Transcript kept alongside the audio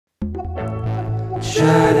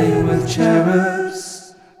Chatting with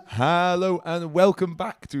Cherubs. Hello and welcome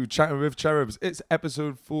back to Chatting with Cherubs. It's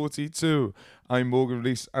episode 42. I'm Morgan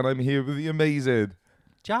Reese and I'm here with the amazing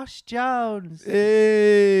Josh Jones.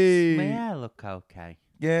 Hey! My hair look okay?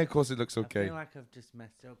 Yeah, of course it looks I okay. feel like I've just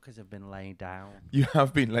messed up because I've been laying down. You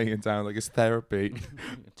have been laying down like it's therapy.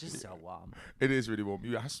 It's just so warm. It is really warm.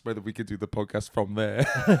 You asked whether we could do the podcast from there.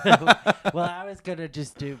 Well, I was going to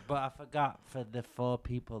just do, but I forgot for the 4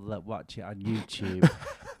 people that watch it on YouTube,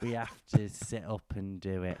 we have to sit up and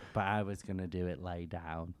do it. But I was going to do it lay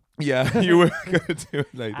down. Yeah, you were going to do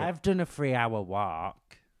it later. I've done a 3-hour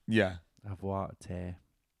walk. Yeah, I've walked here.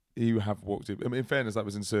 you have walked it. I mean, in fairness, that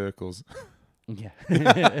was in circles. Yeah.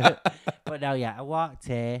 But no, yeah, I walked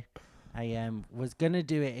here. I was going to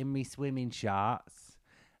do it in my swimming shorts.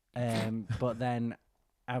 But then,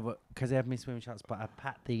 because I have my swimming shorts, but I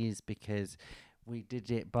packed these because we did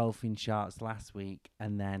it both in shorts last week.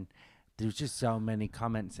 And then there was just so many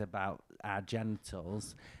comments about our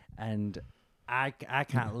genitals. And I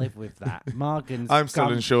can't live with that. I'm still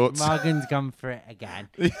in shorts. Morgan's gone for it again.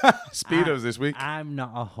 Yeah, Speedos this week. I'm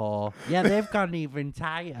not a whore. Yeah, they've gone even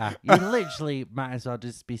tighter. You literally might as well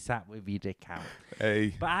just be sat with your dick out.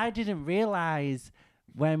 Hey. But I didn't realise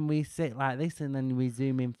when we sit like this and then we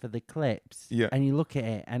zoom in for the clips. Yeah. And you look at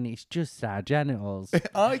it and it's just our genitals.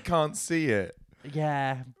 I can't see it.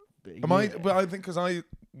 Yeah. But I think because I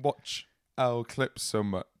watch our clips so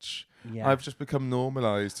much, Yeah. I've just become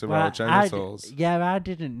normalised to Well, our genitals. I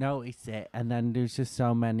didn't notice it, and then there's just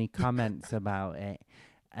so many comments about it,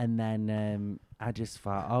 and then I just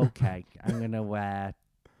thought, okay, I'm gonna wear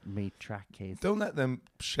me trackies. Don't let them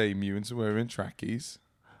shame you into wearing trackies.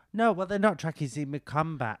 No, well they're not trackies. They're my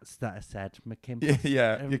combats that I said. My Kim.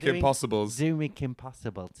 Yeah, I'm your Kim doing Possibles. Zoom Kim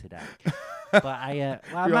Possible today, but I We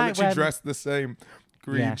are might literally wear. dressed the same.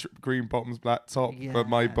 Green, Yeah. green bottoms, black top, but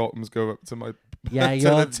my Yeah. bottoms go up to my Yeah, to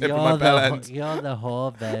you're, the tip you're of my bell the end. you're the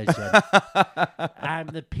whore version. I'm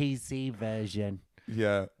the PC version.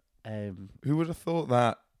 Yeah, who would have thought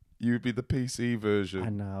that you would be the PC I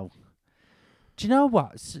version? know. Do you know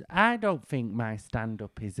what? I don't think my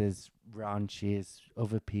stand-up is as raunchy as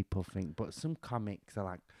other people think, but some comics are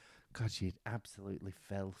like, God, you're absolutely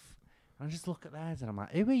filth. And I just look at theirs and I'm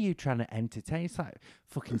like, who are you trying to entertain? It's like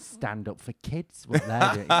fucking stand-up for kids, what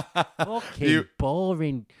they're doing. It's fucking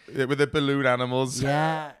boring. Yeah, with the balloon animals.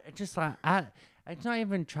 Yeah, it's just like, it's not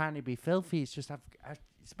even trying to be filthy. It's just I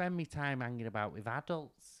spend my time hanging about with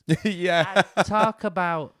adults. Yeah. I talk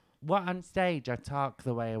about what on stage. I talk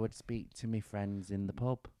the way I would speak to my friends in the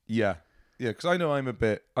pub. Yeah, because I know I'm a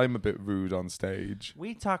bit rude on stage.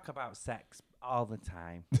 We talk about sex all the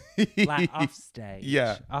time, like off stage,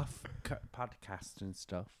 Yeah. off podcast and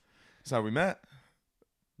stuff. That's how we met.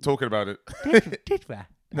 Talking about it. Did we?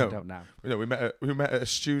 No. I don't know. No, we met at a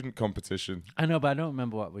student competition. I know, but I don't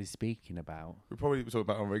remember what we were speaking about. We probably talked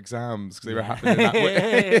about our exams because they were Yeah. happening that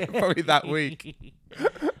week. Probably that week.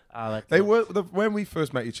 Oh, They were when we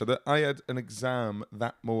first met each other. I had an exam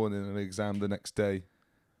that morning and an exam the next day.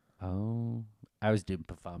 Oh, I was doing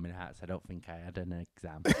performing arts. I don't think I had an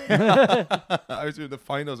exam. I was doing the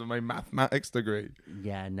finals of my mathematics degree,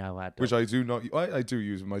 Yeah, no, I don't. which I do not. I do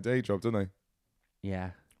use in my day job, don't I?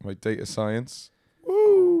 Yeah. My data science.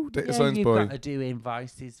 Woo, data science you've boy. got to do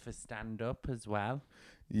invoices for stand-up as well.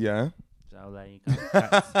 Yeah. So there you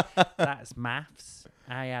go. That's maths.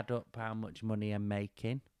 I add up how much money I'm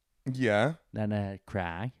making. Yeah. Then I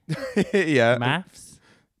cry. Yeah. Maths.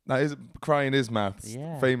 That is crying is maths.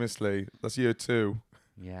 Yeah. Famously, that's year 2.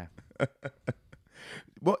 Yeah.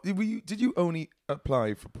 What did you only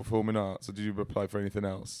apply for performing arts, or did you apply for anything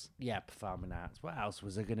else? Yeah, performing arts. What else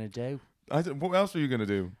was I going to do? What else were you gonna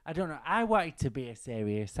do? I don't know. I wanted to be a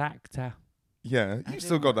serious actor. Yeah, I you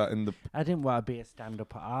still got that in the. I didn't want to be a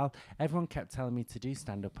stand-up at all. Everyone kept telling me to do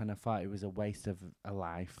stand-up, and I thought it was a waste of a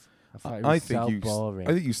life. I thought it was so boring.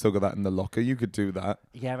 I think you still got that in the locker. You could do that.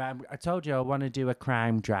 Yeah, I told you I want to do a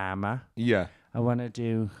crime drama. Yeah. I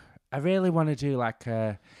really want to do like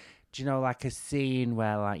a, do you know, like a scene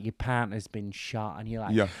where like your partner's been shot and you're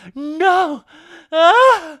like, Yeah. no,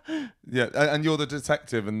 ah! Yeah, and you're the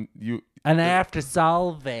detective, and you. And I have to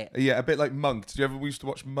solve it. Yeah, a bit like Monk. Did you ever used to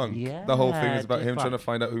watch Monk? Yeah, The whole thing is about did him trying to watch-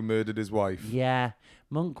 find out who murdered his wife. Yeah,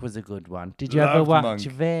 Monk was a good one. Did you ever Loved watch Monk.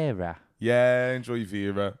 Vera? Yeah, enjoy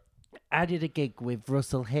Vera. I did a gig with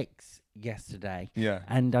Russell Hicks yesterday. Yeah.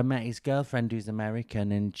 And I met his girlfriend who's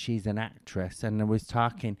American and she's an actress, and I was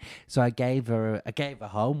talking. So I gave her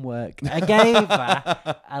homework. I gave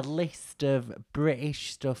her a list of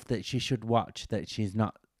British stuff that she should watch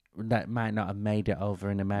that might not have made it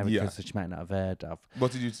over in America, Yeah. so she might not have heard of.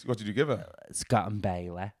 What did you give her? Scott and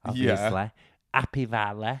Bailey, Yeah. obviously. Happy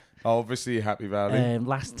Valley. Obviously, Happy Valley.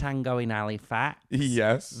 Last Tango in Halifax.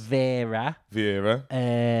 Yes. Vera.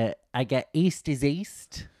 I get East is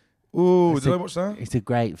East. Ooh, did I watch that? It's a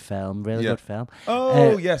great film, really good film.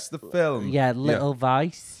 Oh, yes, the film. Yeah, Little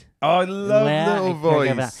Voice. Oh, I love Little I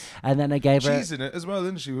gave her- Voice. And then I gave her She's in it as well,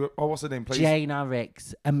 isn't she? Oh, what's her name? Plays Jane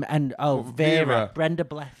Orix and Vera, Vera. Brenda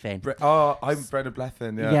Blethyn. I'm Brenda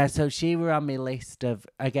Blethyn, yeah. Yeah, so she were on my list of.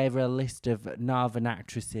 I gave her a list of Northern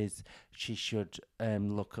actresses she should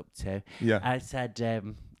look up to. Yeah. I said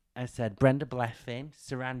Brenda Blethyn,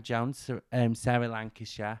 Saran Jones, Sarah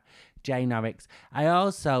Lancashire, Jane Orix. I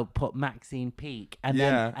also put Maxine Peake, and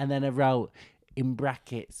then I wrote in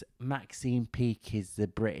brackets, Maxine Peake is the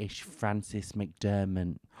British Frances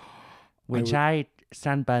McDermott, which I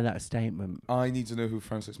stand by that statement. I need to know who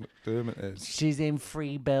Frances McDermott is. She's in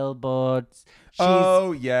 3 Billboards.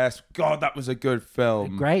 She's yes. God, that was a good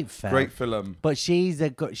film. a great film. Great film. But she's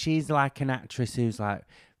like an actress who's like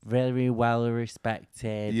very well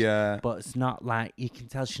respected. Yeah. But it's not like, you can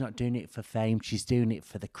tell she's not doing it for fame. She's doing it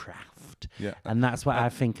for the craft. Yeah. And that's what I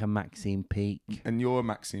think of Maxine Peake. And you're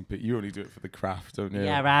Maxine Peake. You only do it for the craft, don't you?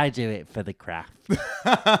 Yeah, I do it for the craft.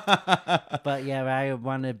 But yeah, I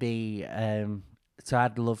want to be. So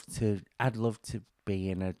I'd love to be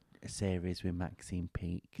in a series with Maxine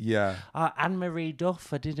Peake. Yeah. Anne Marie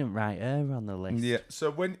Duff. I didn't write her on the list. Yeah. So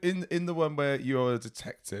when in the one where you're a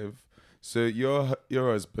detective, so your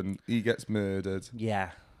husband, he gets murdered.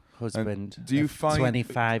 Yeah, husband. Do you find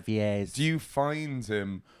 25 years? Do you find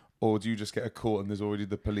him, or do you just get a call and there's already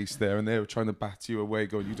the police there and they're trying to bat you away,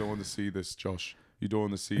 going, "You don't want to see this, Josh. You don't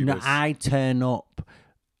want to see No, this." I turn up,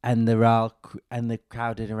 and they're all and they're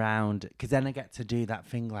crowded around, because then I get to do that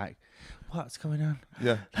thing like, "What's going on?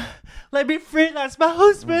 Yeah. Let me through. That's my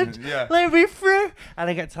husband. Yeah. Let me through." And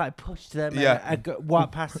I get to like push them. Yeah. And I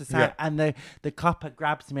walk past the side, and the copper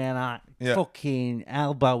grabs me and I fucking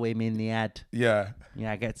elbow him in the head. Yeah.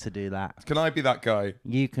 Yeah, I get to do that. Can I be that guy?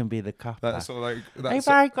 You can be the copper. That's sort of like that's. If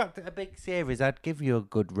I got a big series, I'd give you a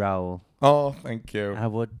good role. Oh, thank you. I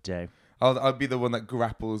would do. I'll be the one that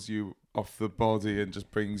grapples you off the body and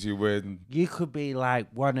just brings you in. You could be like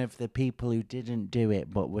one of the people who didn't do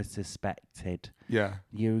it but were suspected. Yeah.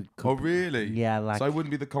 You could. Oh, really? Yeah, like So I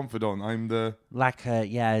wouldn't be the confidant. I'm the. like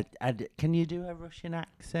a can you do a Russian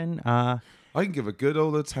accent? I can give a good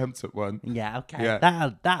old attempt at one. Yeah, okay. Yeah.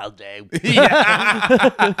 That'll do.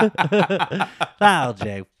 That'll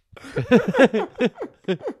do.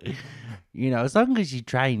 As long as you're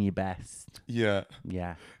trying your best. Yeah.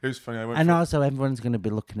 Yeah. It was funny. I went And for- also everyone's going to be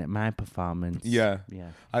looking at my performance. Yeah. Yeah.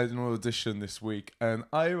 I had an audition this week, and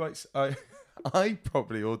I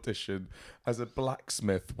probably audition as a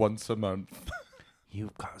blacksmith once a month.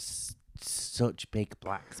 You've got such big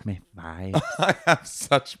blacksmith vibes. I have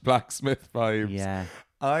such blacksmith vibes. Yeah.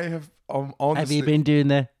 I have honestly. Have you been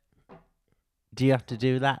doing do you have to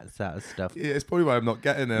do that sort of stuff? Yeah, it's probably why I'm not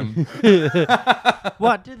getting him.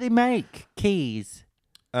 What do they make? Keys?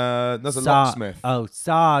 There's a locksmith. Oh,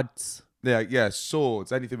 swords. Yeah,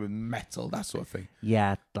 swords, anything with metal, that sort of thing.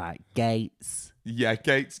 Yeah, like gates. Yeah,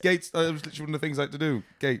 gates. That was literally one of the things I had to do.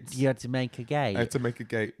 Gates. You had to make a gate. I had to make a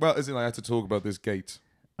gate. Well, as in I had to talk about this gate.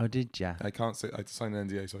 Oh, did you? I can't say. I had to sign an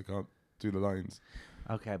NDA, so I can't do the lines.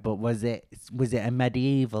 Okay, but was it a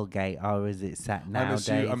medieval gate or was it set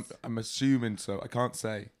nowadays? I'm assuming so. I can't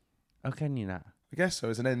say. Oh, can you not? I guess so.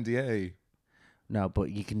 It's an NDA. No, but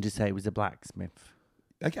you can just say it was a blacksmith.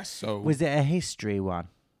 I guess so. Was it a history one?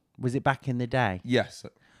 Was it back in the day? Yes.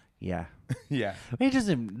 Yeah. Yeah.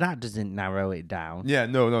 That doesn't narrow it down. Yeah.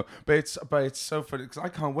 No. But it's so funny because I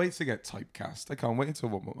can't wait to get typecast. I can't wait until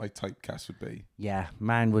what my typecast would be. Yeah,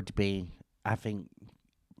 mine would be, I think,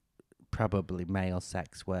 probably male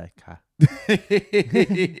sex worker.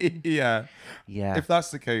 Yeah. Yeah. If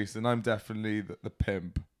that's the case, then I'm definitely the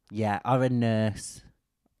pimp. Yeah, or a nurse.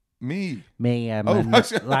 Me. Me,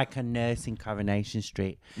 like a nurse in Coronation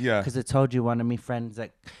Street. Yeah. Because I told you one of my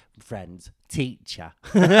teacher.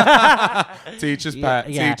 Teacher's Yeah,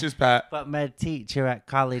 pet. yeah. Teacher's pet. But my teacher at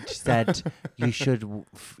college said you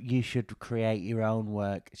should create your own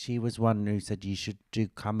work. She was one who said you should do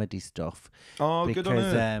comedy stuff. Oh, because, good on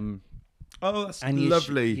her. Oh, that's and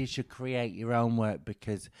lovely. You should create your own work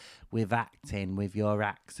because with acting, with your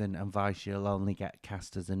accent and voice, you'll only get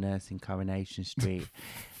cast as a nurse in Coronation Street,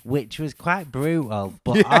 which was quite brutal,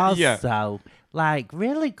 but also like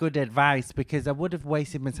really good advice because I would have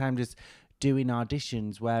wasted my time just doing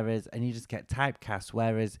auditions, and you just get typecast.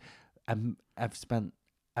 Whereas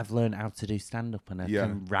I've learned how to do stand up and I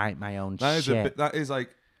can write my own shit. That is like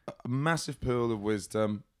a massive pearl of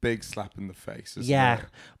wisdom. big slap in the face. Isn't Yeah, it?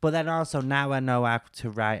 but then also now I know how to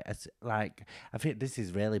write. Like, I think this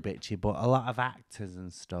is really bitchy, but a lot of actors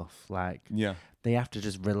and stuff, like, Yeah. they have to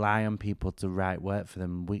just rely on people to write work for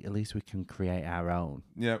them. At least we can create our own.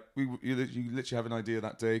 Yeah. You literally have an idea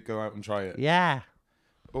that day, go out and try it. Yeah,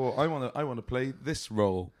 Or I want to play this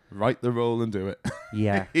role. Write the role and do it.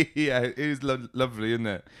 yeah, Yeah, it is lovely, isn't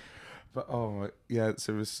it? But yeah,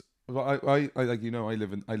 so it's. Well, I like I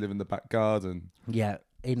live in the back garden. yeah.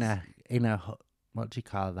 In a what do you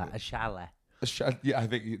call that? A chalet. Yeah, I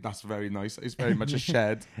think that's very nice. It's very much a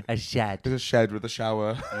shed. A shed. It's a shed with a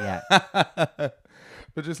shower. Yeah.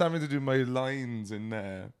 But just having to do my lines in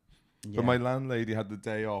there. Yeah. But my landlady had the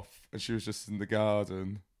day off, and she was just in the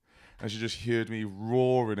garden, and she just heard me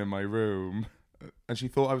roaring in my room, and she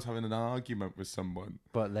thought I was having an argument with someone.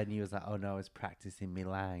 But then you was like, oh no, I was practicing my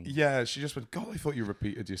lines. Yeah, she just went, God, I thought you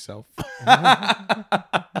repeated yourself.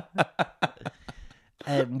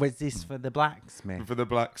 Was this for the blacksmith? For the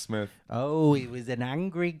blacksmith. Oh, he was an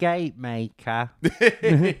angry gate maker.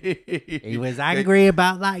 He was angry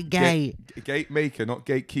about that gate. Gate maker, not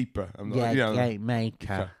gatekeeper. I'm not, Yeah, you know, gate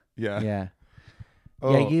maker. Yeah. Yeah.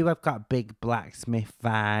 Oh. Yeah, you have got big blacksmith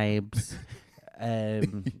vibes.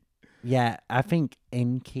 Yeah, I think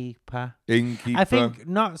innkeeper. Innkeeper. I think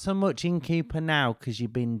not so much innkeeper now because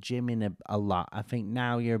you've been gymming a lot. I think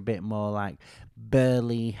now you're a bit more like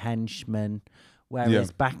burly henchman,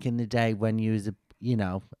 whereas back in the day when you was a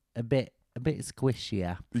bit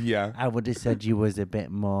squishier, Yeah. I would have said you was a bit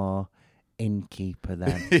more innkeeper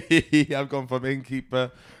then. I've gone from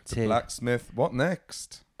innkeeper to blacksmith. What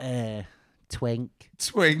next? Twink.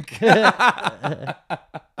 Twink. Go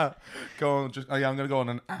on, I'm going to go on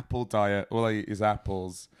an apple diet. All I eat is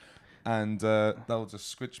apples. And that'll just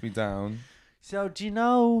switch me down. So do you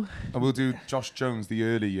know? And we'll do Josh Jones, the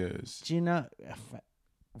early years. Do you know?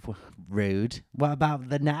 Rude. What about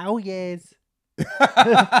the now years?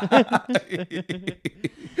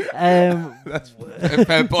 That's a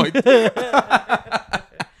fair point.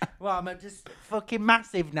 Well, I'm just fucking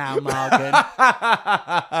massive now, Morgan.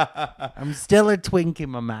 I'm still a twink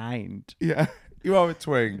in my mind. Yeah, you are a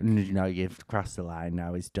twink. No, you've crossed the line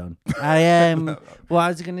now. It's done. What I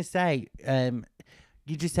was going to say,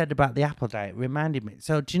 you just said about the apple diet. Reminded me.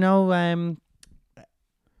 So, do you know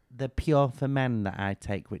the Pure for Men that I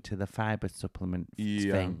take, which are the fibre supplement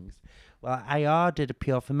things? Well, I ordered a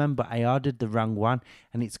Pure for Men, but I ordered the wrong one,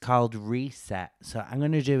 and it's called Reset. So I'm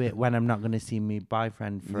going to do it when I'm not going to see my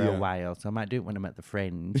boyfriend for a while. So I might do it when I'm at the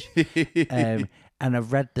Fringe. And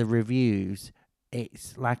I've read the reviews.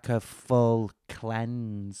 It's like a full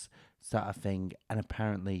cleanse sort of thing, and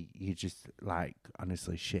apparently you just like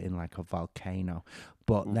honestly shitting like a volcano.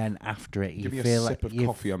 But then after it, you Give me feel a like sip of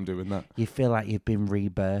coffee. I'm doing that. you feel like you've been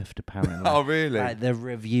rebirthed. Apparently, Oh, really? like the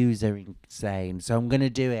reviews are insane. So I'm gonna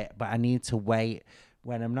do it, but I need to wait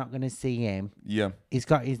when I'm not gonna see him. Yeah. He's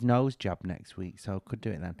got his nose job next week, so I could do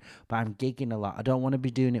it then. But I'm gigging a lot. I don't want to be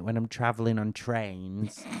doing it when I'm traveling on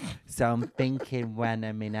trains. So I'm thinking when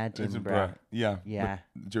I'm in Edinburgh. Yeah. Yeah.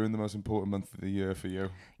 But during the most important month of the year for you.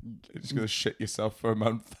 You're just going to shit yourself for a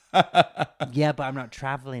month. Yeah, but I'm not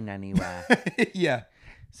traveling anywhere. Yeah.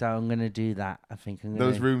 So I'm going to do that. I think I'm going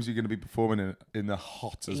Those rooms you're going to be performing in the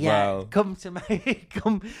hot as yeah, well. come to my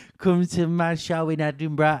come to my show in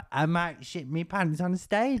Edinburgh. I might shit me pants on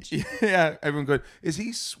stage. Yeah, everyone going, is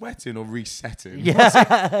he sweating or resetting?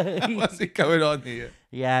 Yeah. What's it going on here?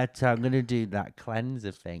 Yeah, so I'm going to do that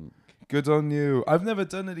cleanser thing. Good on you. I've never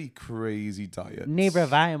done any crazy diets. Neither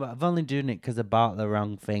have I, but I've only done it because I bought the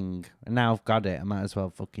wrong thing. And now I've got it. I might as well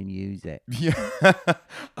fucking use it. Yeah.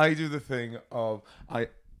 I do the thing of, I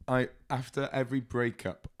after every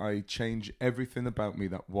breakup, I change everything about me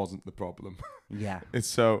that wasn't the problem. Yeah. It's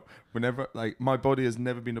so, whenever, like, my body has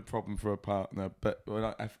never been a problem for a partner, but when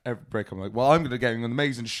I ever break up, I'm like, well, I'm going to get in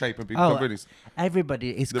amazing shape and become really... Everybody,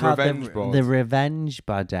 it's The called revenge bod. the revenge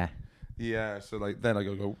body. Yeah, so like then I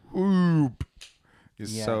go whoop.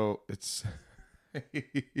 It's Yeah. so it's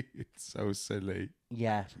so silly.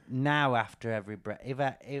 Yeah. Now after every break,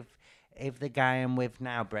 if the guy I'm with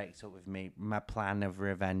now breaks up with me, my plan of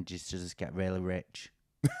revenge is to just get really rich.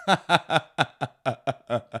 Do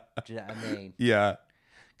you know what I mean? Yeah.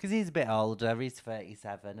 Because he's a bit older. He's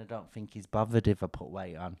 37. I don't think he's bothered if I put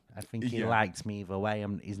weight on. I think he Yeah. likes me either way.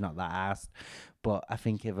 He's not that arsed. But I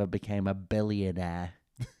think if I became a billionaire,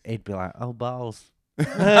 he'd be like, oh, balls.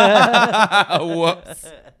 Whoops.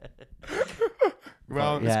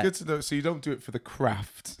 Well, Yeah. it's good to know. So you don't do it for the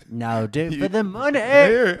craft. No, do it for the money.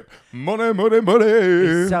 Money, money, money.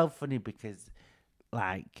 It's so funny because,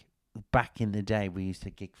 like, back in the day, we used to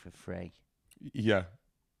gig for free. Yeah.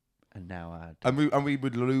 and now I And we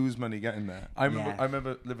would lose money getting there. I Yeah.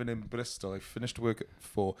 remember living in Bristol. I finished work at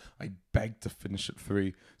 4. I begged to finish at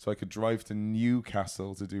 3 so I could drive to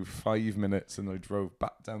Newcastle to do 5 minutes, and I drove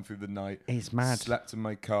back down through the night. It's mad. Slept in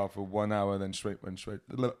my car for 1 hour, then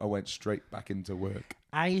I went straight back into work.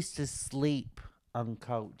 I used to sleep on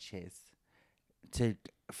coaches to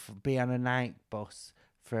be on a night bus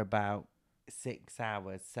for about 6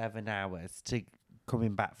 hours, 7 hours to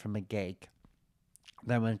coming back from a gig.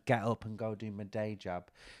 Then I'd get up and go do my day job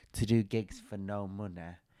to do gigs for no money.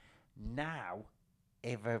 Now,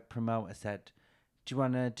 if a promoter said, do you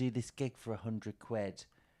want to do this gig for 100 quid?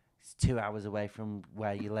 It's 2 hours away from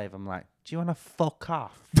where you live. I'm like, do you want to fuck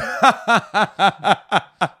off?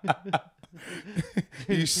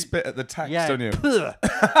 You spit at the tax, Yeah. don't you?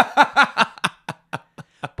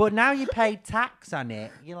 But now you pay tax on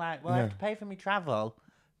it. You're like, well, I Yeah. have to pay for my travel,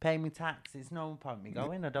 pay me tax. It's no point me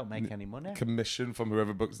going. I don't make any money. Commission from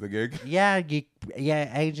whoever books the gig. Yeah,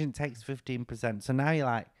 agent takes 15%. So now you're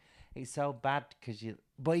like, it's so bad because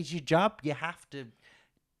but it's your job. You have to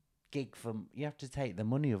you have to take the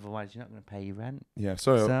money, otherwise you're not going to pay your rent. Yeah,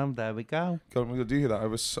 sorry. So there we go. God, when do you hear that? I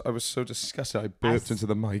was so disgusted. I burped into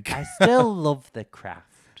the mic. I still love the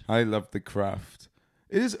craft. I love the craft.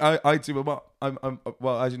 It is. I do.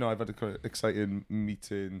 Well, as you know, I've had a quite exciting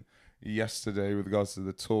meeting yesterday with regards to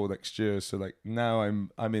the tour next year. So like now I'm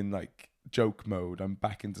in like joke mode. I'm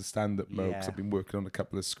back into stand up mode because Yeah. I've been working on a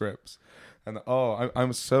couple of scripts, and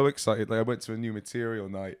I'm so excited. Like I went to a new material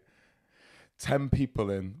night. 10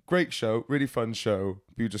 people in, great show, really fun show.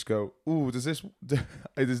 You just go, ooh,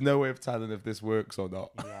 there's no way of telling if this works or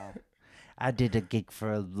not. Yeah. I did a gig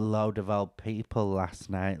for a load of old people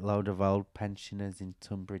last night, load of old pensioners in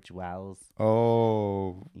Tunbridge Wells.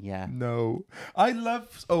 Oh. Yeah. No. I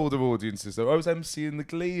love older audiences though. I was emceeing the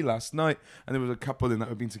Glee last night and there was a couple in that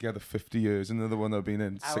have been together 50 years, another one that have been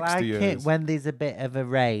in 60 I like years. it when there's a bit of a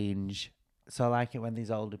range. So I like it when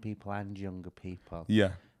there's older people and younger people.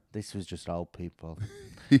 Yeah. This was just old people.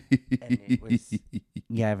 And it was,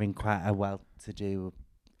 in quite a well-to-do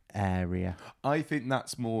area. I think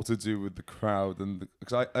that's more to do with the crowd than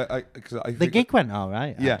because I The think gig went all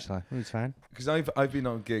right, Yeah. actually. It was fine. because I've been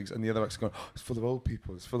on gigs and the other acts going, oh, it's full of old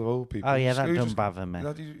people. It's full of old people. Oh, yeah, You that just- doesn't bother me.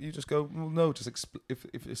 You just go, well, no, just if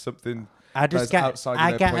it's something. I just that's outside of I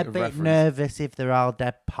their get point a of bit reference. nervous if they're all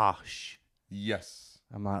dead posh. Yes.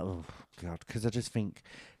 I'm like, oh, God. Because I just think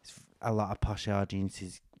a lot of posh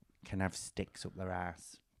audiences can have sticks up their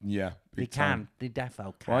ass. Yeah. They big time. can. They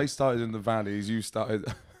defo can. Well, I started in the valleys. You started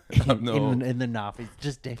up north. in the north. It's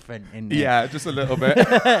just different, isn't it? Yeah, just a little bit.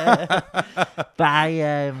 But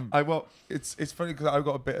It's funny because I've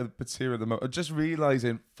got a bit of material at the moment. Just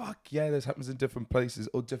realizing, fuck yeah, this happens in different places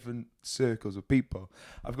or different circles of people.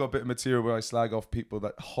 I've got a bit of material where I slag off people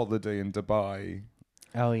that holiday in Dubai.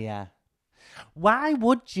 Oh, yeah. Why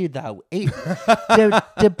would you, though?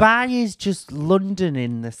 Dubai is just London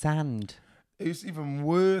in the sand. It's even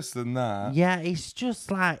worse than that. Yeah, it's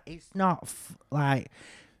just like, it's not like,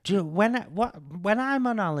 when I'm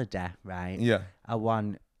on holiday, right? Yeah, I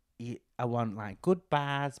want like good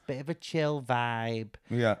bars, bit of a chill vibe.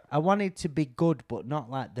 yeah, I want it to be good, but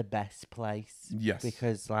not like the best place. yes.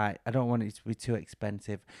 Because like I don't want it to be too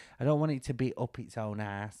expensive. I don't want it to be up its own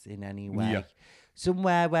ass in any way. Yeah.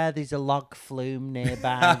 Somewhere where there's a log flume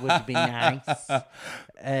nearby would be nice.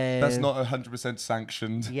 That's not 100%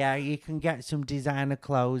 sanctioned. Yeah, you can get some designer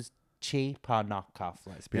clothes cheap or knockoff.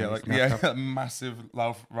 Let's be Yeah, honest. like knockoff. massive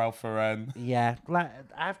Ralph Lauren. Yeah, like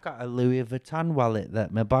I've got a Louis Vuitton wallet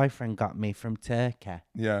that my boyfriend got me from Turkey.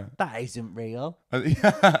 Yeah, That isn't real.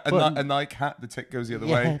 a Nike hat. The tick goes the other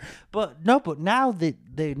way. But now the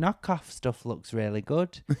knockoff stuff looks really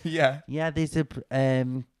good. Yeah, Yeah, there's a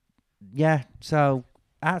so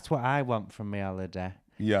that's what I want from my holiday.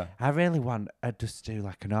 yeah. I really want to just do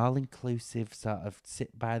like an all-inclusive sort of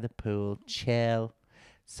sit by the pool, chill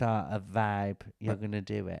sort of vibe. You're going to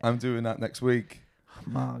do it. I'm doing that next week.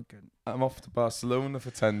 Morgan. I'm off to Barcelona for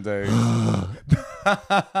 10 days.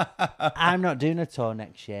 I'm not doing a tour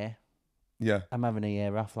next year. Yeah, I'm having a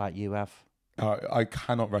year off like you have. I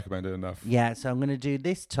cannot recommend it enough. Yeah, so I'm going to do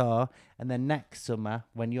this tour, and then next summer,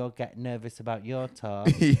 when you're getting nervous about your tour,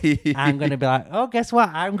 I'm going to be like, oh, guess what?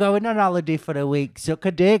 I'm going on holiday for a week. Suck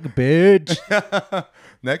a dick, bitch.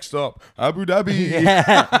 Next stop, Abu Dhabi.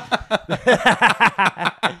 Yeah.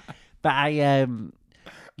 But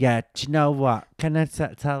do you know what? Can I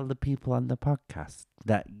tell the people on the podcast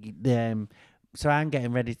that so I'm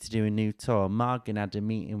getting ready to do a new tour. Morgan had a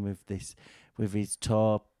meeting with his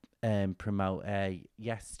tour promoter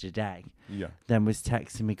yesterday. Yeah. Then was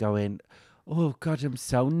texting me going, Oh God, I'm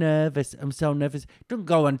so nervous. I'm so nervous. Don't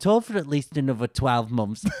go on tour for at least another 12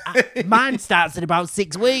 months. Mine starts in about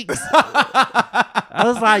 6 weeks. I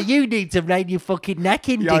was like, you need to rein your fucking neck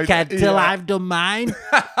in, Yeah, dickhead, till yeah. I've done mine.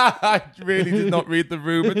 I really did not read the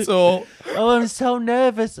room at all. Oh, I'm so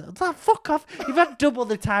nervous. I was like, fuck off. You've had double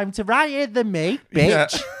the time to write it than me,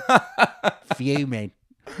 bitch. Fuming.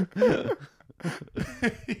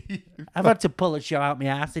 I've had to pull a show out my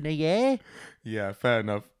ass in a year. Yeah, fair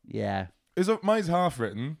enough. Yeah. Mine's half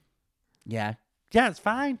written. Yeah. Yeah, it's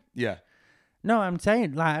fine. Yeah. No, I'm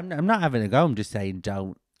saying, like, I'm not having a go. I'm just saying,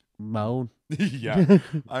 don't moan. Yeah.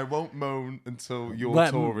 I won't moan until your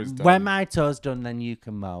tour is done. When my tour's done, then you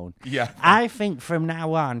can moan. Yeah. I think from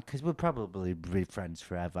now on, because we'll probably be friends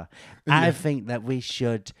forever, I think that we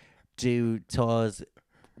should do tours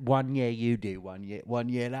 1 year you do 1 year, 1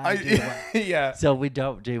 year I do one. Yeah. So we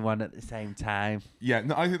don't do one at the same time. Yeah.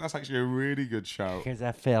 No, I think that's actually a really good shout. Because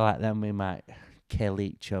I feel like then we might kill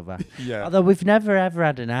each other. Yeah. Although we've never ever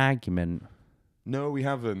had an argument. No, we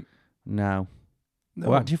haven't. No. No.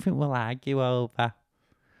 What do you think we'll argue over?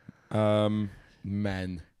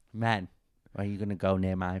 Men. Men. Or are you going to go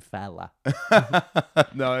near my fella?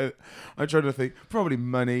 No, I'm trying to think. Probably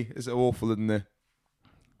money. Is it awful, isn't it?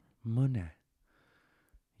 Money.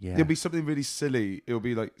 Yeah. It'll be something really silly. It'll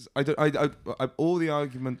be like I all the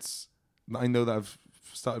arguments that I know that I've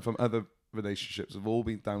started from other relationships have all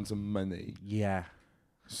been down to money. Yeah.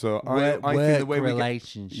 So Work, I think the way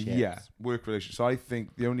relationships. work relationships. So I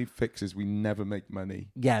think the only fix is we never make money.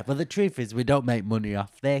 Yeah, but the truth is we don't make money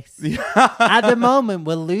off this. At the moment,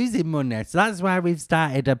 we're losing money. So that's why we've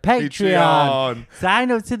started a Patreon. Sign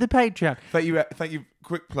up to the Patreon. Thank you.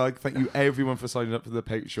 Quick plug. Thank you everyone for signing up to the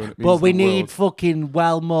Patreon. It means But we the need fucking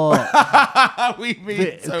well more. world. We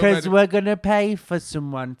need so Because many. we're going to pay for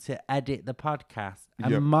someone to edit the podcast.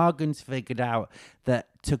 And Yep. Morgan's figured out that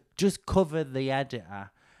to just cover the editor,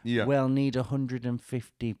 Yeah. we'll need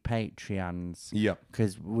 150 Patreons. Yeah.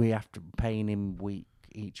 Because we have to pay him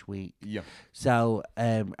each week. Yeah. So,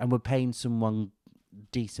 and we're paying someone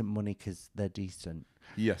decent money because they're decent.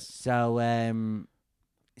 Yes. So,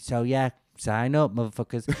 so yeah, sign up,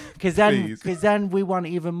 motherfuckers. Because then we want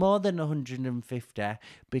even more than 150.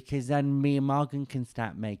 Because then me and Morgan can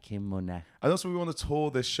start making money. And also we want to tour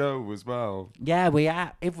this show as well. Yeah, we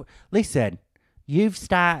are. Listen, you've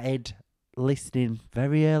started listening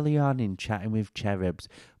very early on in Chatting with Cherubs,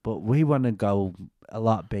 but we want to go a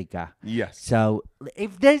lot bigger. Yes. So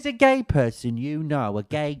if there's a gay person you know, a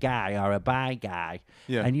gay guy or a bi guy,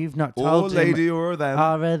 Yeah. and you've not Or told lady him, or them.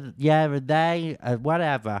 or they,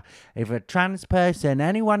 whatever, if a trans person,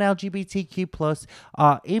 anyone LGBTQ+,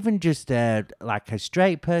 or even just like a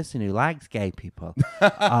straight person who likes gay people,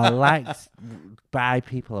 or likes bi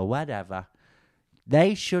people or whatever,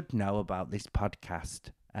 they should know about this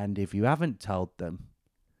podcast. And if you haven't told them,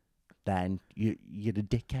 then you're a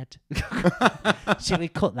dickhead. Should we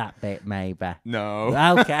cut that bit, maybe? No.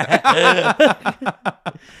 Okay.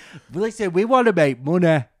 Listen, we want to make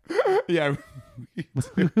money. Yeah.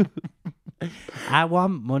 I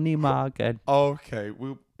want money, Morgan. Okay.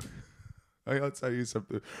 I'll tell you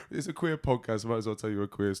something. It's a queer podcast. I might as well tell you a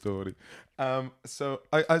queer story. So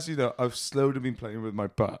as you know, I've slowly been playing with my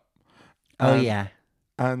butt. Oh, yeah.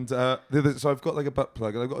 And so I've got like a butt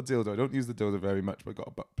plug, and I've got a dildo. I don't use the dildo very much, but I got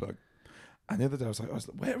a butt plug. And the other day I was like,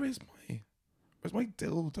 where's my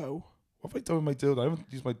dildo? What have I done with my dildo? I haven't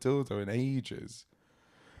used my dildo in ages.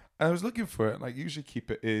 And I was looking for it, and I usually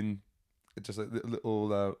keep it in just like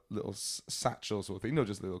little satchel sort of thing,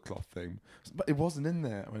 just a little cloth thing. But it wasn't in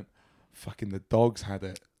there. I went, fucking the dogs had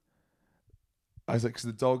it. I was like, because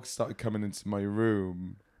the dogs started coming into my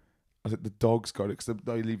room. I was like, the dog's got it, because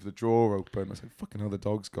I leave the drawer open. I was like, fucking hell, the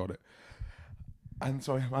dog's got it. And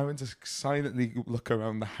so I went to silently look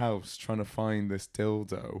around the house trying to find this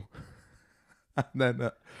dildo. And then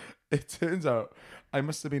it turns out I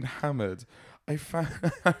must have been hammered. I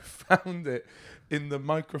found it in the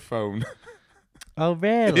microphone. Oh,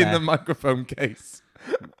 really? In the microphone case.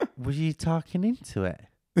 Were you talking into it?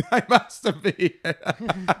 I must have been.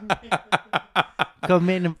 Come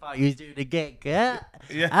in and thought you was doing a gig. Yeah.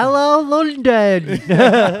 Yeah. Hello, London.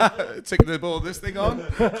 Take the ball, this thing on.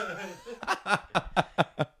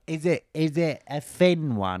 Is it a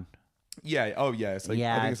thin one? Yeah. Oh, yeah. It's like,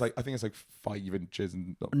 Yeah. I think it's like 5 inches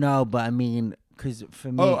and. No, but I mean, because for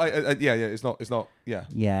me, Oh, yeah. It's not. Yeah.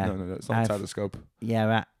 yeah, No. It's not a telescope.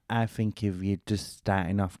 yeah. I think if you're just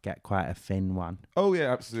starting off, get quite a thin one. Oh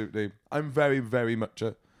yeah, absolutely. I'm very, very much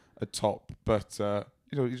a top, but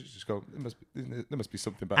you just go. There must be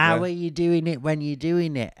something back How there. are you doing it when you're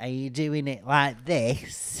doing it? Are you doing it like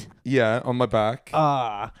this? Yeah, on my back. Or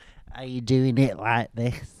are you doing it like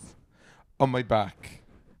this? on my back,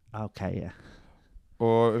 Okay, yeah.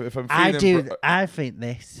 or if I'm I feeling do. I think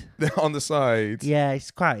this. on the side. Yeah,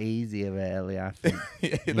 it's quite easy, really. I think.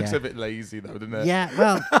 It looks Yeah. a bit lazy though, doesn't it? Yeah,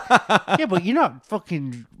 well, yeah, but you're not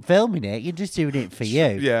fucking filming it. You're just doing it for you.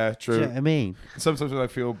 Yeah, Do you know true. what I mean? Sometimes when I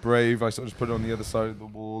feel brave, I sort of just put it on the other side of the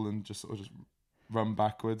wall and just sort of just run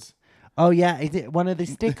backwards. Oh yeah, is it one of the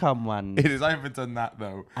stick-on ones? It is. I haven't done that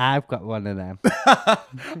though. I've got one of them. I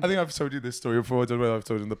think I've told you this story before. I don't know whether I've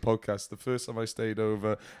told it in the podcast. The first time I stayed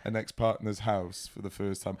over an ex-partner's house for the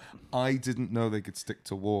first time, I didn't know they could stick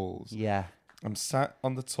to walls. Yeah. I'm sat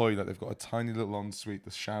on the toilet. They've got a tiny little ensuite.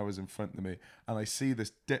 The shower's in front of me, and I see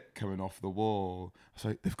this dip coming off the wall. I was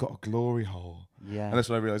like, they've got a glory hole. Yeah. And that's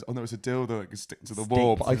when I realized, oh no, it's a dildo that can stick to the Stick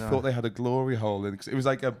wall. But to I the- thought they had a glory hole in because it was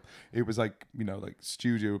like like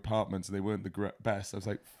studio apartments, and they weren't the best. I was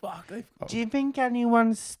like, fuck. They've got Do you think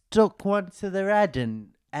anyone stuck one to their head and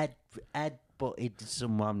Ed butted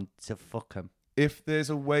someone to fuck them? If there's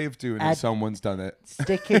a way of doing it, I'd- someone's done it.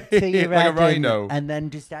 Stick it to your Like a head rhino. and then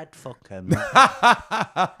just head fuck them.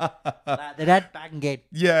 Like the head banging.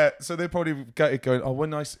 Yeah, so they probably got it going. Oh,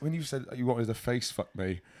 when you said you wanted to face fuck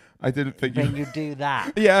me, I didn't think When you. you do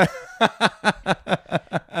that. Yeah.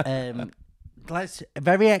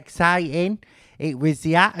 Very exciting. It was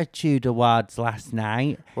the Attitude Awards last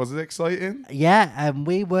night. Was it exciting? Yeah, and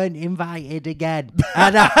we weren't invited again.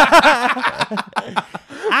 And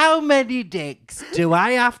how many dicks do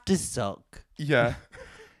I have to suck? Yeah.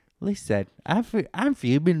 Listen, I'm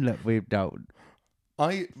fuming that we don't.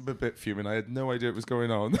 I'm a bit fuming. I had no idea what was going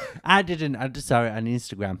on. I didn't. I just saw it on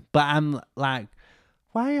Instagram. But I'm like,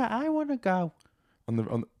 why? I want to go.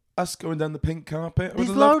 on us going down the pink carpet. I There's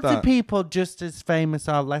would love loads that. of people just as famous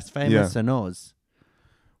or less famous than us.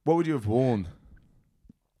 What would you have worn?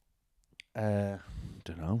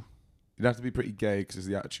 Don't know. You'd have to be pretty gay because it's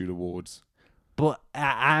the Attitude Awards. But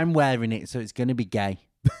I'm wearing it, so it's going to be gay.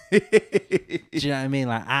 Do you know what I mean?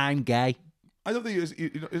 Like, I'm gay. I don't think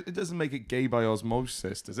it doesn't make it gay by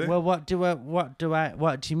osmosis, does it? Well, what do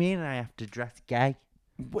you mean I have to dress gay?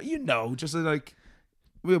 Well, just like,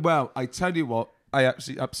 well, I tell you what, I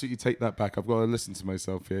absolutely take that back. I've got to listen to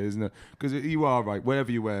myself here, isn't it? Because you are right.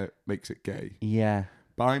 Whatever you wear makes it gay. Yeah.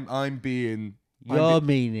 But I'm being. You're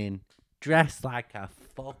meaning dress like a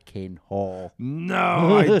fucking whore.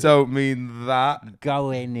 No, I don't mean that.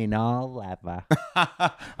 Going in all leather.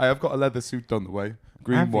 I have got a leather suit on the way.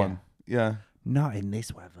 Green Have one. Yeah. Not in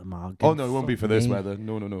this weather, Morgan. Oh, no, it won't be for this me. weather.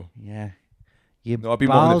 No. Yeah. Your No, I'll be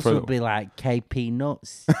wearing it balls for- would be like KP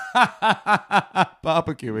nuts.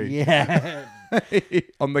 Barbecuing. Yeah.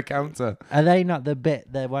 On the counter. Are they not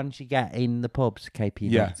the ones you get in the pubs, KP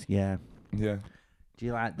Yeah. nuts? Yeah. Yeah. Do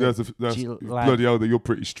you like the, That's do you like, bloody hell that you're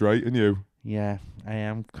pretty straight, aren't you? Yeah, I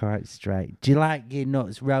am quite straight. Do you like your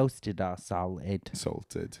nuts roasted or salted?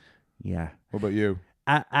 Salted. Yeah. What about you?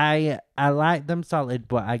 I like them salted,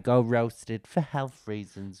 but I go roasted for health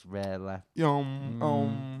reasons, really.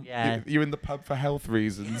 Yeah. You're in the pub for health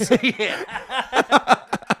reasons.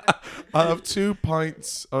 I'll have 2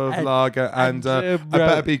 pints of And- lager and I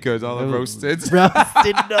better be good. I'll have roasted.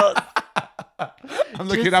 Roasted nuts. I'm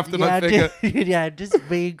looking after my figure. Yeah, just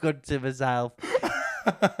being good to myself.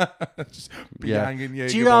 Just be Yeah. hanging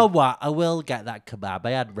Do you know what? I will get that kebab.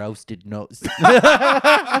 I had roasted nuts.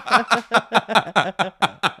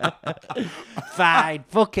 Fine,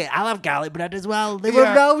 fuck it. I'll have garlic bread as well. They were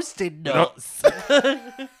Yeah. roasted nuts.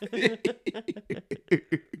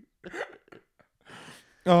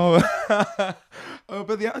 Oh,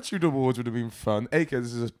 but the Attitude Awards would have been fun.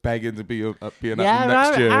 Akers is just begging to be at Yeah,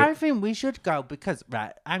 next year. I think we should go because,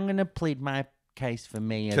 right, I'm going to plead my case for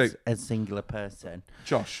me as Okay. a singular person.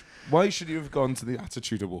 Josh, why should you have gone to the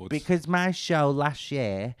Attitude Awards? Because my show last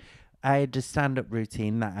year, I had a stand-up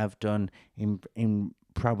routine that I've done in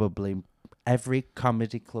probably every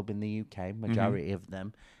comedy club in the UK, majority of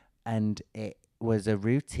them, and it was a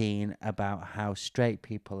routine about how straight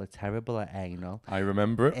people are terrible at anal. I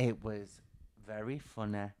remember it. It was very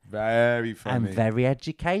funny Very funny. and very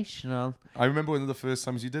educational. I remember one of the first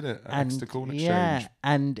times you did it at Exeter Corn Exchange. Yeah,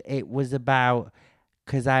 and it was about,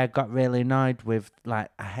 because I got really annoyed with, like,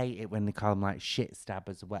 I hate it when they call them, like, shit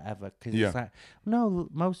stabbers or whatever, because Yeah. it's like, no,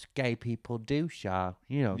 most gay people do, Shah,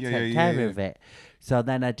 Yeah, take yeah, care yeah. of it. So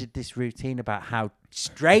then I did this routine about how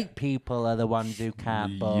straight people are the ones who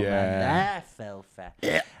can't bum, and Yeah. they're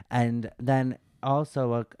filthy. And then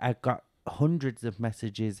also I got hundreds of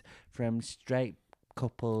messages from straight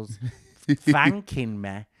couples thanking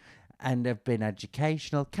me, and have been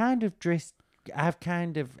educational.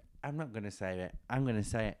 I'm not going to say it. I'm going to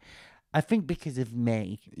say it. I think because of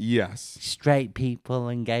me, Yes. straight people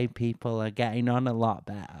and gay people are getting on a lot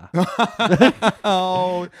better.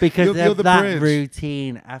 Oh, Because you're of the that bridge.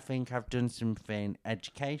 routine, I think I've done something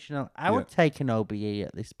educational. I would take an OBE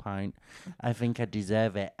at this point. I think I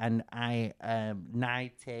deserve it. And I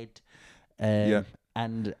knighted Yeah.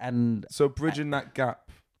 and So bridging that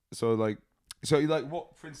gap. So you like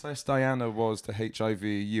what Princess Diana was to HIV,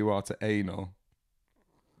 you are to anal.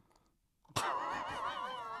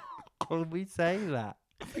 can we say that?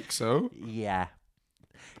 I think so. Yeah.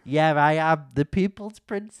 Yeah, I am the people's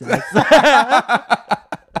princess.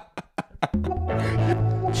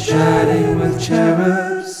 Chatting with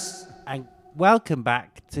cherubs. And welcome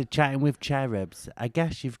back to Chatting with Cherubs. I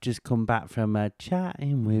guess you've just come back from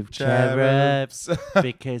Chatting with Cherubs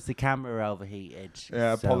because the camera overheated.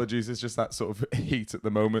 Yeah, so- apologies. It's just that sort of heat at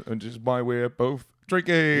the moment and just why we're both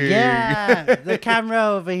drinking. Yeah, the camera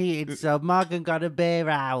overheated, so Morgan got a beer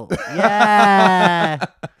out. Yeah.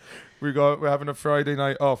 We're having a Friday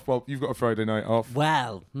night off. Well, you've got a Friday night off.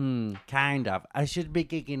 Well, kind of. I should be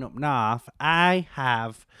gigging up north. I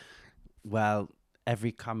have,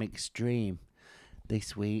 every comic stream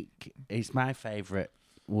this week. It's my favourite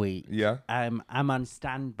week. Yeah. I'm on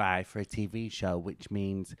standby for a TV show, which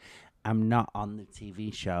means I'm not on the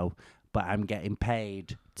TV show, but I'm getting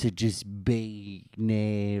paid to just be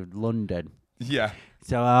near London. Yeah.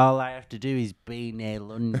 So all I have to do is be near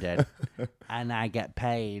London, and I get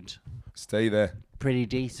paid Stay there. pretty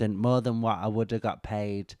decent, more than what I would have got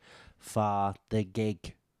paid for the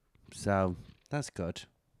gig. So that's good.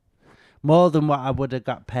 More than what I would have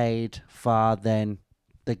got paid for then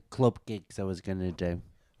the club gigs I was going to do.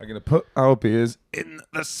 I'm going to put our beers in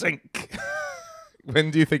the sink. When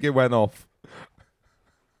do you think it went off?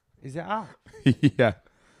 Is it off? Yeah.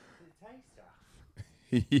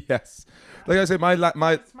 Yes. Like I say, my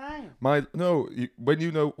It's mine. no. When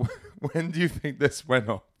do you think this went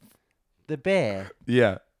off? The beer.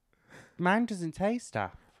 Yeah. Mine doesn't taste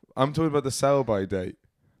off. I'm talking about the sell-by date.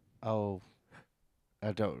 Oh,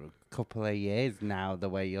 I don't. Couple of years now, the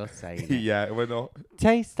way you're saying it. Yeah, it went off.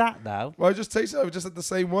 Taste that though. Well, I just tasted it. I just had the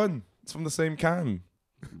same one. It's from the same can.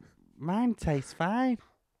 Mine tastes fine.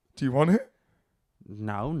 Do you want it?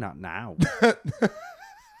 No, not now.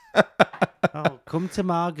 Oh, come to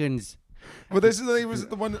Morgan's. Well, it was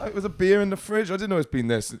the one. It was a beer in the fridge. I didn't know it's been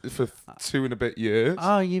there for 2 and a bit years.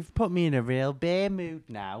 Oh, you've put me in a real beer mood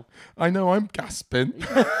now. I know. I'm gasping.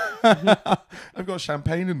 I've got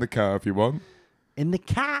champagne in the car if you want. In the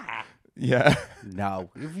car? Yeah. No.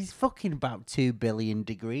 It's fucking about 2 billion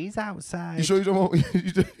degrees outside. You sure you don't want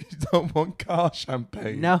you don't want car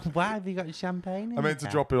champagne? No, why have you got champagne in I meant the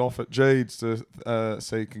to car? drop it off at Jade's to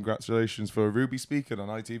say congratulations for Ruby speaking on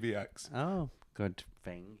ITVX. Oh, good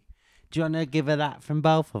thing. Do you want to give her that from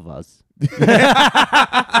both of us?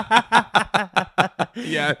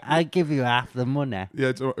 Yeah. I'll give you half the money. Yeah,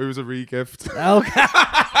 it was a re-gift. Okay.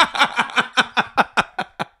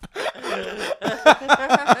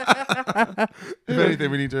 If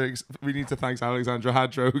anything, we need to thank Alexandra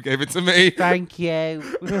Hadro who gave it to me. Thank you.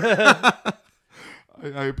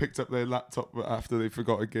 I picked up their laptop after they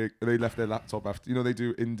forgot a gig. They left their laptop after. They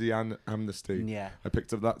do Indian Amnesty. Yeah. I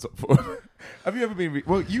picked up that laptop for them. Have you ever been...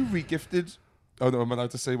 well, you re-gifted... Oh, no, I'm allowed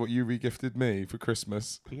to say what you re-gifted me for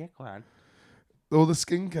Christmas. Yeah, go on. All the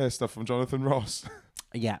skincare stuff from Jonathan Ross.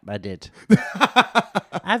 Yeah, I did.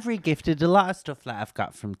 I've re-gifted a lot of stuff that I've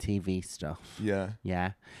got from TV stuff. Yeah.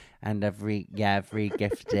 Yeah. And I've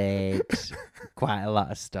re-gifted quite a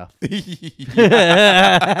lot of stuff. Because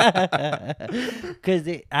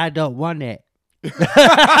I don't want it.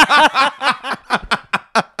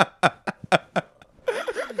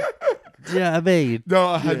 Do you know what I mean? No,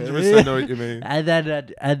 I 100% know what you mean. And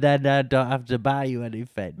then I don't have to buy you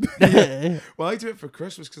anything. Well, I do it for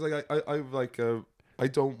Christmas because I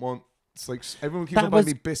don't want... It's like everyone keeps That on buying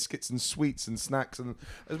was- me biscuits and sweets and snacks, and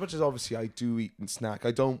as much as obviously I do eat and snack,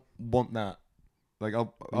 I don't want that. Like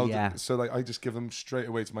I'll Yeah. so like I just give them straight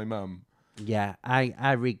away to my mum. Yeah,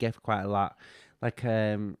 I re-gift quite a lot. Like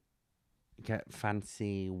get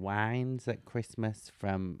fancy wines at Christmas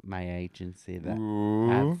from my agency that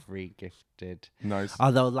Ooh, I've re-gifted. nice.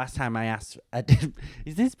 Although last time I asked, I did.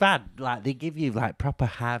 Is this bad? Like they give you like proper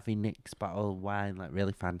Harvey Nicks bottle of wine, like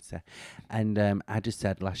really fancy, and I just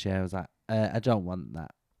said last year I was like, I don't want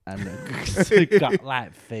that, and it got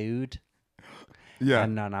like food Yeah.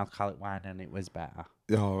 and non-alcoholic wine, and it was better.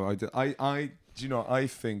 Oh, I did. Do you know? I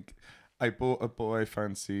think I bought a boy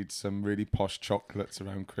fancied some really posh chocolates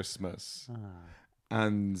around Christmas,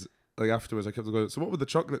 and like afterwards I kept going, so what were the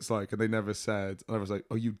chocolates like? And they never said. And I was like,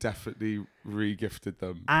 oh, you definitely re-gifted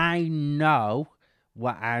them. I know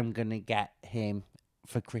what I'm gonna get him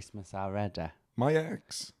for Christmas already. My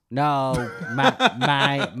ex. No,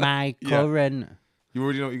 my Yeah. current. You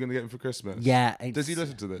already know what you're gonna get him for Christmas. Yeah. Does he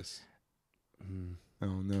listen to this? Mm,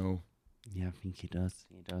 Oh no, yeah, I think he does.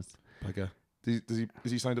 He does. bugger. Does he?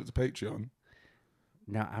 Is he signed up to Patreon?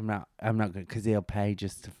 No, I'm not. I'm not good because he'll pay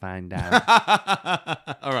just to find out.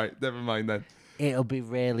 All right, never mind then. It'll be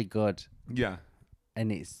really good, Yeah.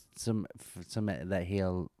 and it's something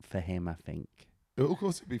that for him, I think. Of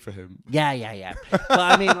course, it'd be for him. Yeah. But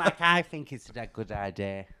I mean, like, I think it's a good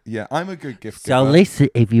idea. Yeah, I'm a good gift So giver. listen,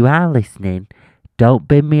 if you are listening, don't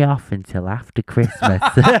bin me off until after Christmas.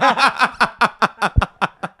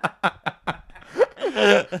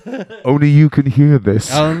 Only you can hear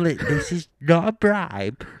this. Only this is not a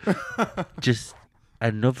bribe, just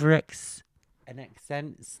another an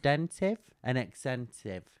incentive, an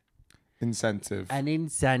incentive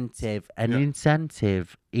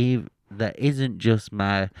that isn't just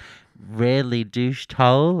my really douched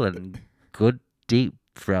hole and good deep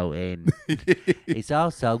throat in. It's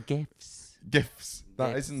also gifts. Gifts.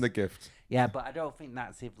 That Gifts. isn't the gift. Yeah, but I don't think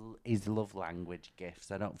that's his love language,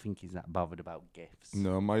 gifts. I don't think he's that bothered about gifts.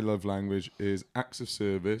 No, my love language is acts of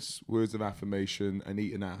service, words of affirmation, and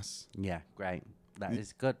eating ass. Yeah, great. That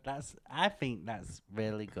is good. I think that's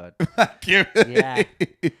really good. Thank you. Yeah.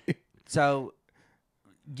 So,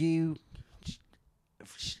 you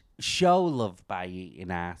show love by eating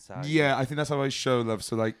ass. Yeah, I think that's how I show love.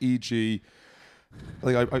 So, like, e.g.,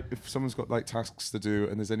 like, if someone's got like tasks to do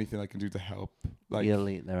and there's anything I can do to help, like, You'll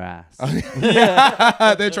eat their ass.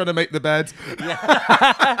 yeah, they're trying to make the bed. Get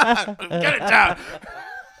it down.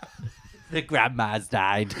 The grandma's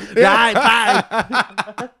died. Right, bye.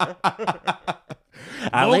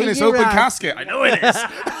 I'll Morgan, eat it's your open ass. casket. I know it is.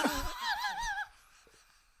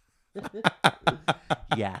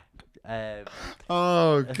 Yeah.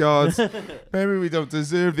 Oh God, maybe we don't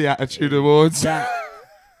deserve the attitude awards.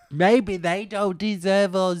 Maybe they don't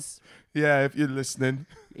deserve us. Yeah, if you're listening.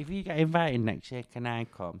 If you get invited next year, can I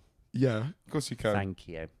come? Yeah, of course you can. Thank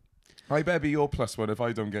you. I better be your plus one if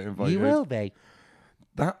I don't get invited. You will be.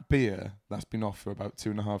 That beer that's been off for about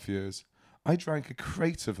 2.5 years. I drank a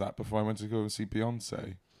crate of that before I went to go and see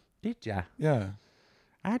Beyonce. Did ya? Yeah.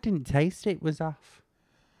 I didn't taste it. Was off.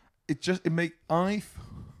 I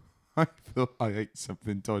thought I ate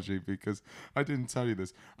something dodgy because I didn't tell you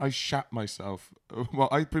this. I shat myself. Well,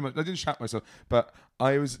 I didn't shat myself, but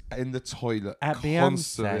I was in the toilet At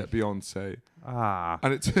constantly Beyonce? at Beyonce. Ah.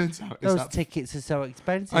 And it turns out Those tickets are so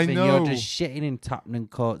expensive, I and know. you're just shitting in Tottenham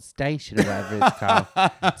Court Station or whatever it's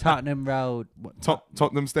called. Tottenham Road.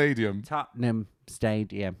 Tottenham Stadium. Tottenham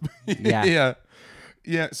Stadium. Yeah.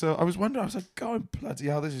 Yeah, so I was wondering, I was like, God, bloody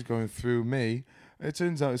hell, this is going through me. It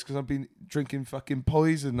turns out it's because I've been drinking fucking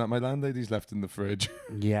poison that my landlady's left in the fridge.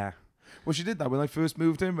 Yeah. Well, she did that when I first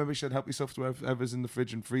moved in. Remember, she said, help yourself to whatever's in the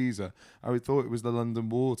fridge and freezer. I would thought it was the London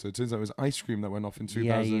water. It turns out it was ice cream that went off in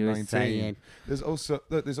 2019. Yeah, you were saying. There's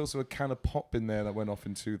also a can of pop in there that went off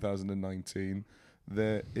in 2019.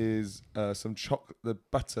 There is some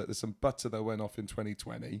butter. There's some butter that went off in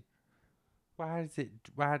 2020. Why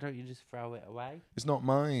don't you just throw it away? It's not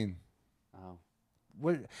mine. Oh.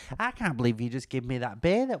 Well, I can't believe you just gave me that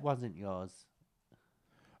beer that wasn't yours.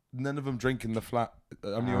 None of them drink in the flat.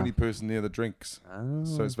 I'm the Ah. only person near that drinks. Oh.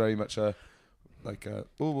 So it's very much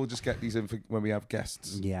we'll just get these in for when we have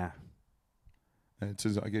guests. Yeah. And it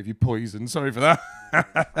turns out I gave you poison. Sorry for that.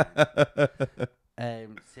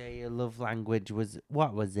 So your love language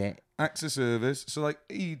what was it? Acts of service. So like,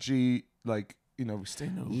 e.g., like, you know, we're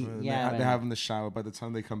staying over. They're having the shower. By the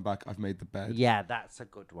time they come back, I've made the bed. Yeah, that's a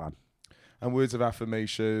good one. And words of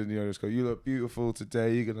affirmation, you know, just go, you look beautiful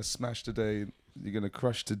today. You're going to smash today. You're going to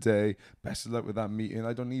crush today. Best of luck with that meeting.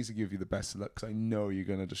 I don't need to give you the best of luck because I know you're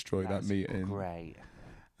going to destroy that meeting. Great.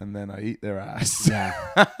 And then I eat their ass. Yeah.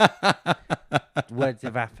 Words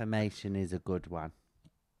of affirmation is a good one.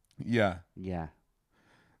 Yeah. Yeah.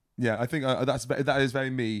 Yeah, I think that is very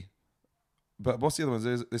me. But what's the other ones?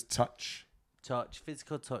 There's touch. Touch,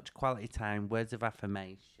 physical touch, quality time, words of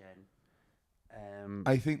affirmation.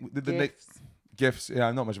 I think the Gifts. gifts. Yeah,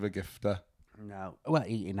 I'm not much of a gifter. No. Well,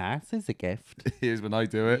 eating ass is a gift. Here's when I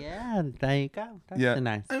do it. Yeah, there you go. That's Yeah, a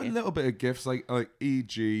nice and a gift. little bit of gifts, like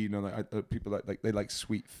e.g., you know, like people like they like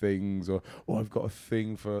sweet things, or I've got a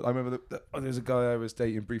thing for. I remember there's a guy I was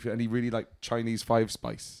dating briefly, and he really liked Chinese 5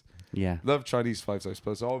 spice. Yeah. Love Chinese 5 spice.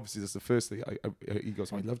 So obviously that's the first thing. He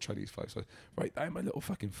goes, I love Chinese 5 spice. Right, I have my little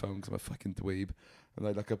fucking phone because I'm a fucking dweeb, and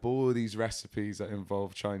I look up all these recipes that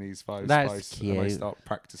involve Chinese 5 That's spice, cute. and I start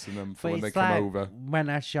practicing them for But when they it's come like over. when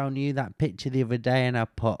I shown you that picture the other day, and I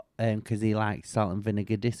put because he likes salt and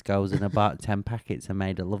vinegar discos, and I bought 10 packets and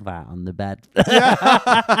made a love art on the bed.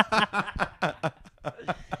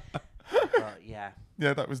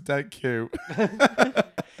 Yeah, that was dead cute.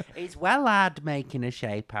 It's well hard making a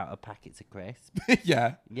shape out of packets of crisps.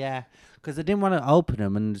 Yeah. Yeah, because I didn't want to open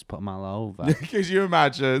them and just put them all over. Could you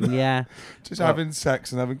imagine? Yeah. Just Well- having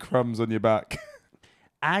sex and having crumbs on your back.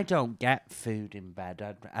 I don't get food in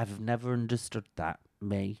bed. I've never understood that,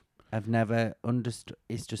 me. I've never understood.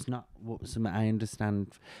 It's just not something I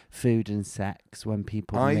understand. Food and sex when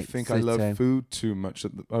people. I mix think the I love two. food too much.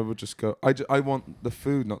 I would just go, I want the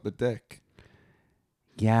food, not the dick.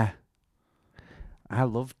 Yeah, I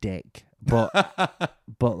love dick, but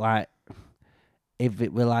but like, if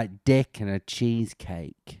it were like dick and a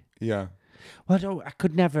cheesecake, Yeah. well, I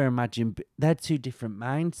could never imagine. They're two different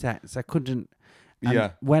mindsets. I couldn't. And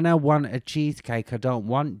Yeah. When I want a cheesecake, I don't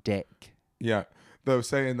want dick. Yeah. Though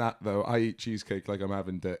saying that though, I eat cheesecake like I'm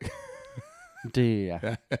having dick. Do you?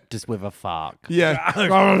 Yeah. Just with a fork. Yeah.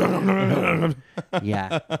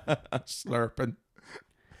 Yeah. Slurping.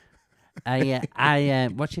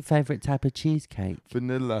 What's your favourite type of cheesecake?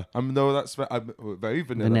 Vanilla. I'm very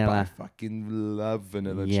vanilla. Vanilla. But I fucking love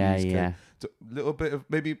vanilla Yeah, cheesecake. yeah. A little bit of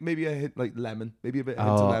maybe a hint like lemon. Maybe a bit of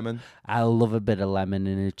hint Oh, of lemon. I love a bit of lemon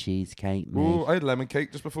in a cheesecake, mate. Oh, I had lemon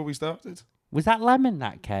cake just before we started. Was that lemon,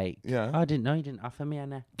 that cake? Yeah. Oh, I didn't know you didn't offer me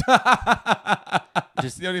any.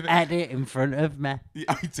 Just the only thing. had it in front of me. Yeah,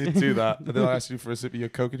 I did do that. And then I asked you for a sip of your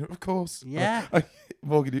Coke. And of course. Yeah.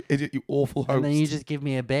 Morgan, you idiot, you awful host. And then you just give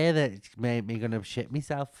me a beer that made me going to shit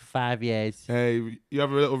myself for 5 years. Hey, you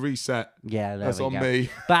have a little reset. Yeah, there That's we on go. me.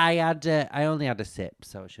 But I only had a sip,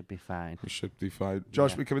 so it should be fine. We should be fine.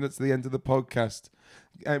 Josh, Yeah. we're coming up to the end of the podcast.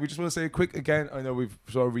 We just want to say a quick, again, I know we've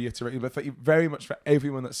sort of reiterated, but thank you very much for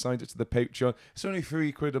everyone that signed up to the Patreon. It's only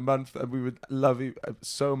 £3 a month, and we would love you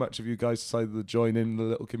so much if you guys decided to join in the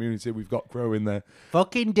little community we've got growing there.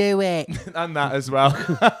 Fucking do it. And that as well.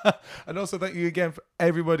 And also thank you again for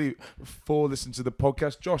everybody for listening to the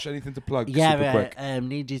podcast. Josh, anything to plug? Super quick. Yeah,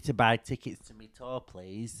 need you to buy tickets to my tour,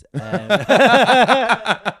 please.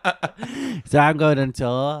 So I'm going on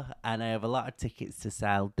tour, and I have a lot of tickets to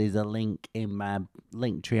sell. There's a link in my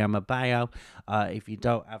link tree on my bio. If you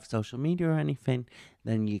don't have social media or anything,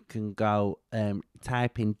 then you can go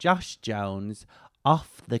type in Josh Jones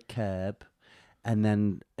Off the Curb, and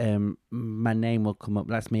then my name will come up.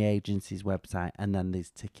 That's my agency's website, and then there's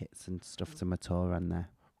tickets and stuff to my tour on there.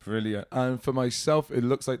 Brilliant. And for myself, it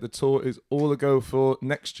looks like the tour is all a go for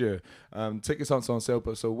next year. Tickets aren't on sale,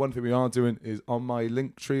 but so one thing we are doing is on my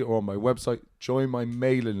link tree or on my website, join my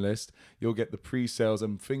mailing list. You'll get the pre-sales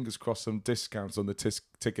and fingers crossed some discounts on the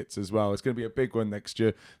tickets as well. It's going to be a big one next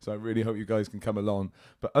year, so I really hope you guys can come along.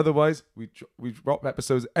 But otherwise, we drop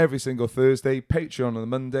episodes every single Thursday, Patreon on the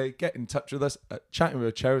Monday. Get in touch with us at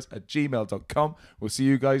chattingwithcherubs@gmail.com. We'll see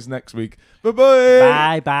you guys next week.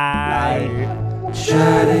 Bye-bye. Bye.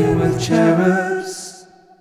 Chatting with Cherubs.